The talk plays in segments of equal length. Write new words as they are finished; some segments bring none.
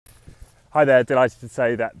Hi there, delighted to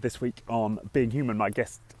say that this week on Being Human, my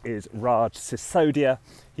guest is Raj Sisodia.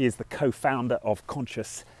 He is the co-founder of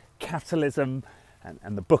Conscious Capitalism,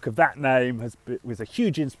 and the book of that name was a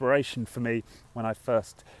huge inspiration for me when I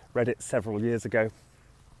first read it several years ago.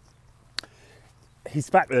 He's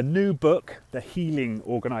back with a new book, The Healing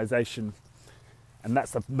Organisation, and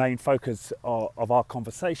that's the main focus of our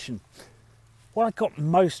conversation. What I got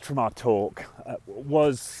most from our talk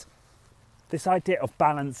was this idea of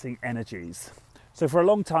balancing energies. So for a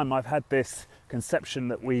long time I've had this conception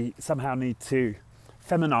that we somehow need to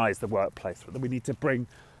feminize the workplace, that we need to bring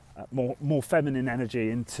more feminine energy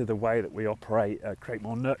into the way that we operate, create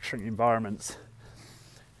more nurturing environments.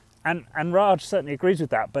 And Raj certainly agrees with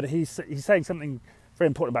that, but he's saying something very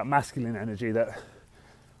important about masculine energy, that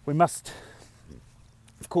we must,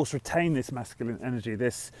 of course, retain this masculine energy,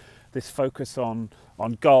 this focus on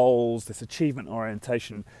goals, this achievement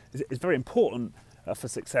orientation is very important for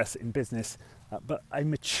success in business, but a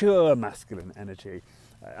mature masculine energy.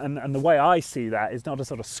 And the way I see that is not a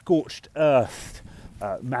sort of scorched earth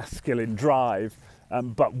masculine drive,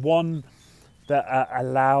 but one that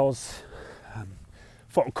allows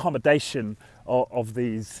for accommodation of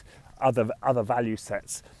these other value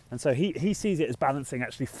sets. And so he sees it as balancing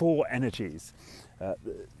actually four energies.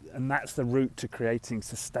 And that's the route to creating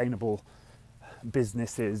sustainable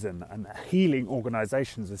businesses and healing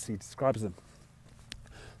organizations, as he describes them.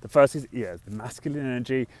 The first is the masculine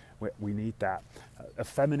energy. We need that. A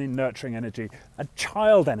feminine nurturing energy, a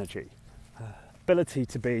child energy, ability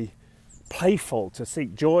to be playful, to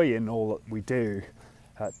seek joy in all that we do,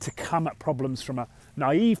 to come at problems from a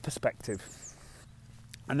naive perspective.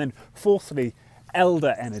 And then fourthly,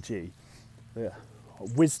 elder energy,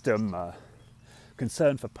 wisdom,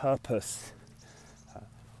 concern for purpose,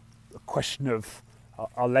 a question of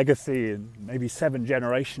our legacy in maybe 7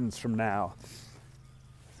 generations from now.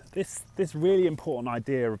 This really important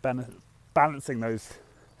idea of balancing those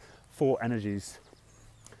four energies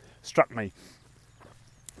struck me.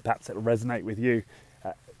 Perhaps it will resonate with you.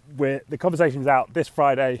 The conversation is out this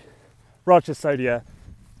Friday. Raj Sisodia,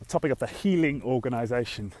 the topic of the healing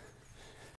organisation.